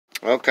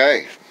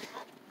Okay,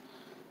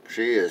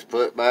 she is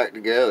put back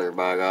together,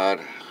 by God.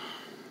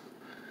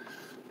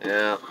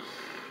 Yeah,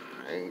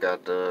 and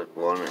got the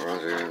one that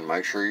runs in.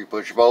 Make sure you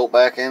put your bolt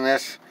back in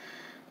this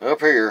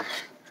up here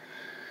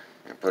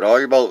and put all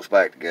your bolts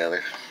back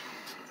together.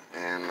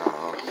 And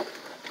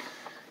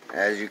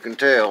as you can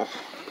tell,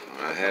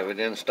 I have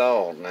it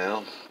installed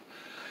now.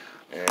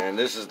 And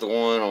this is the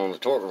one on the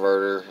torque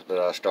converter that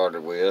I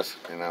started with,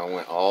 and I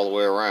went all the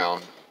way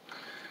around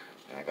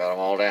and I got them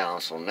all down.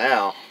 So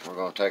now we're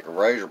going to take a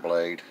razor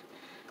blade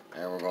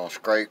and we're going to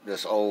scrape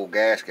this old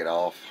gasket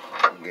off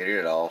and get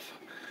it off,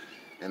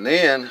 and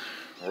then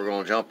we're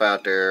going to jump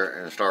out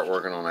there and start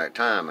working on that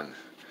timing.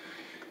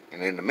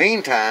 And in the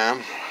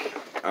meantime,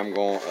 I'm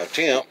going to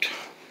attempt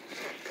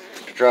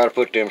to try to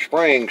put them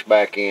springs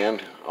back in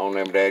on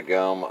them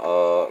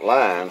dadgum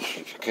lines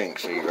that you can't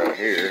see right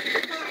here.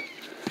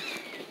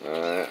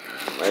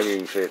 Maybe you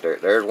can see it there.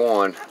 There's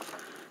one.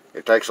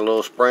 It takes a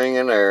little spring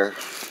in there,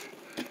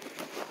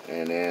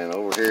 and then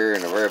over here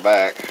in the very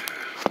back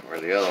where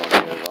the other one is,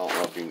 I don't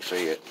know if you can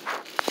see it,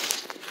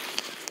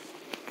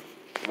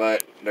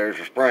 but there's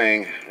a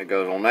spring that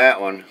goes on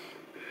that one.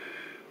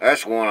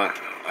 That's the one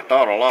I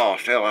thought I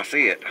lost. Hell, I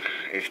see it.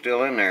 It's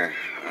still in there,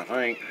 I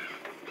think.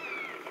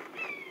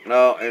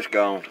 No, it's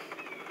gone.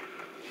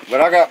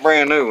 But I got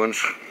brand new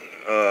ones.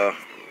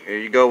 Here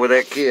you go with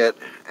that kit,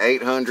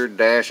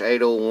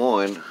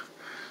 800-801,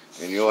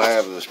 and you'll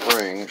have the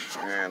springs.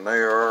 And they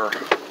are,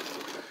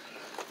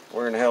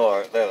 where in the hell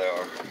are they? There they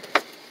are.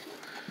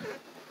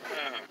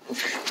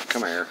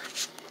 Come here.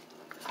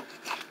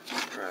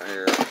 Right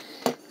here.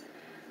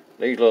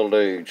 These little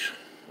dudes,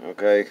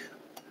 okay?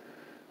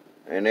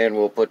 And then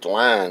we'll put the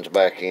lines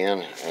back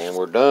in, and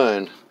we're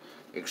done,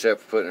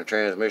 except for putting a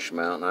transmission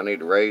mount. And I need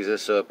to raise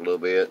this up a little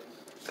bit.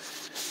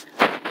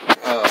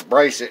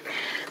 Brace it,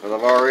 because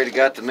I've already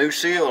got the new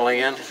seal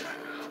in.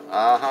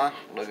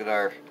 Look at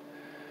there.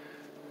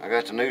 I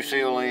got the new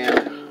seal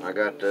in. I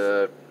got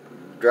the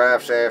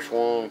drive shaft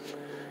swung,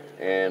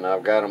 and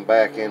I've got them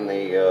back in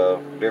the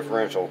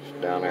differential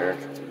down there,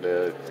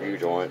 the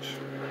U-joints,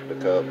 the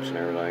cups and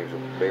everything. So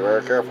be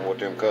very careful with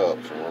them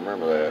cups, and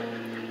remember that.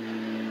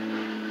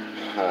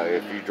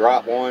 If you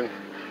drop one,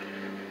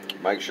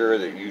 make sure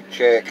that you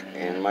check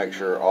and make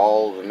sure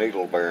all the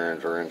needle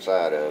bearings are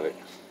inside of it,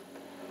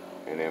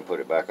 and then put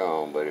it back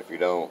on. But if you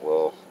don't,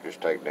 well,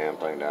 just take the damn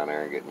thing down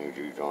there and get new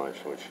U-joints,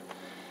 which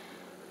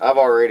I've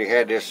already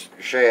had this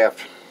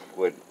shaft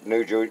with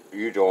new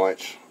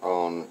U-joints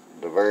on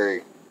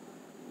the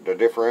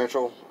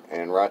differential,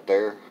 and right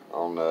there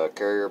on the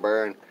carrier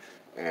bearing,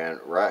 and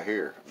right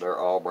here. They're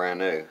all brand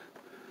new.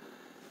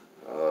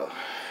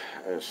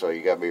 And so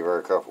you got to be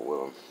very careful with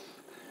them.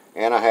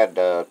 And I had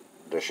the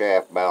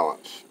shaft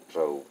balance,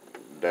 so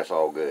that's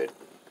all good.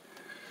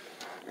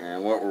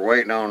 And what we're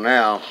waiting on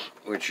now,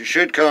 which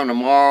should come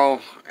tomorrow,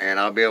 and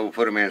I'll be able to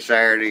put them in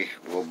Saturday,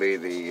 will be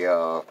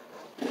the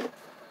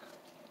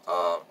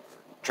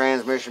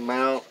transmission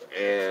mount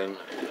and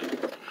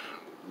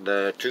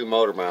the two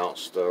motor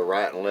mounts, the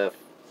right and left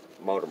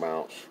motor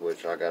mounts,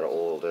 which I gotta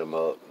oil them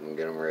up and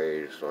get them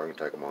ready so I can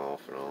take them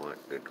off and all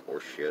that good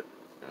horse shit.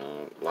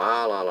 A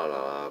lot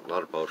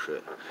of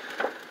bullshit.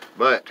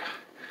 But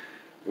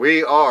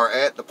we are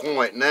at the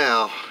point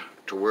now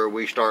to where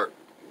we start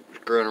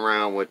screwing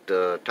around with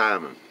the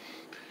timing,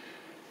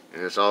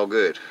 and it's all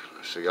good.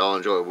 So y'all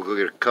enjoy it. We'll go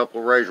get a couple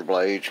of razor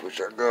blades,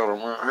 which I got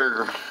them right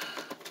here,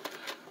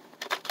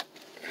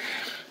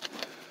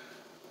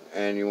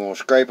 and you want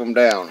to scrape them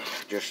down.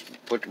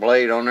 Just put the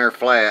blade on there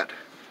flat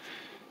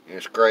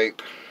and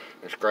scrape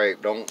and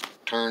scrape. Don't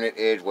turn it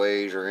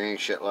edgeways or any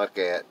shit like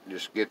that.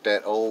 Just get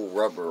that old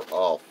rubber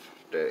off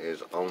that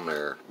is on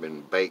there,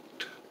 been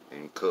baked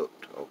and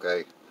cooked,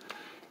 okay?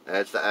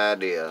 That's the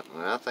idea.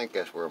 And I think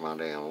that's where my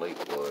damn leak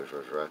was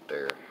right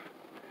there.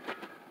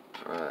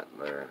 Right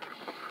there.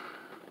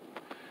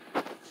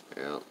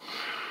 Yeah.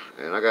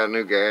 And I got a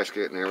new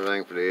gasket and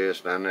everything for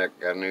this. And I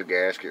got a new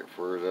gasket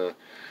for the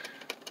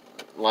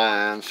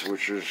lines,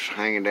 which is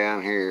hanging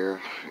down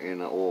here in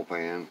the oil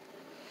pan.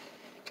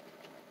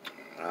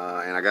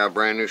 And I got a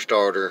brand new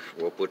starter.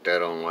 We'll put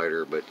that on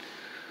later. But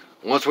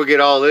once we get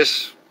all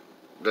this,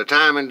 the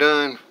timing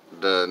done,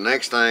 the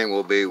next thing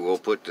will be we'll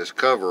put this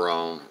cover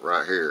on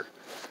right here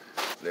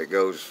that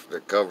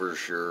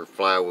covers your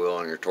flywheel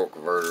and your torque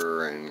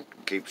converter and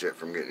keeps it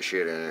from getting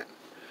shit in it.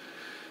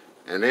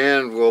 And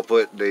then we'll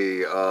put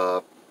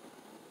the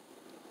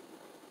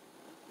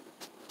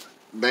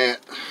that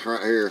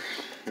right here,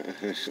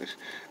 the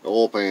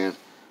oil pan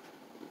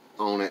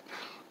on it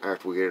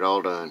after we get it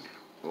all done.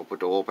 We'll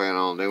put the oil pan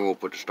on, then we'll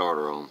put the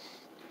starter on.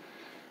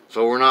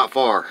 So we're not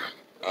far.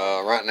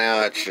 Right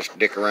now it's just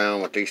dick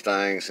around with these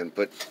things and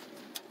put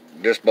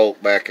this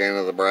bolt back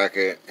into the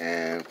bracket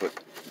and put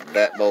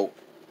that bolt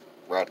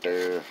right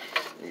there,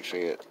 you see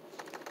it,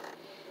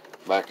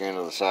 back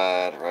into the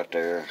side right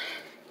there.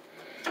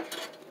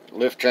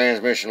 Lift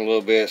transmission a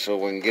little bit so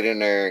we can get in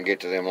there and get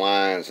to them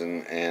lines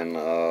and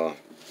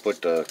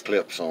put the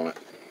clips on it.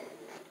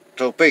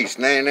 So peace,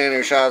 nanny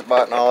nanny, shot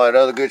spot and all that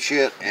other good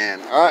shit,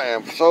 and I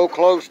am so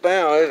close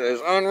now, it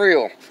is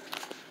unreal.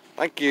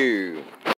 Thank you.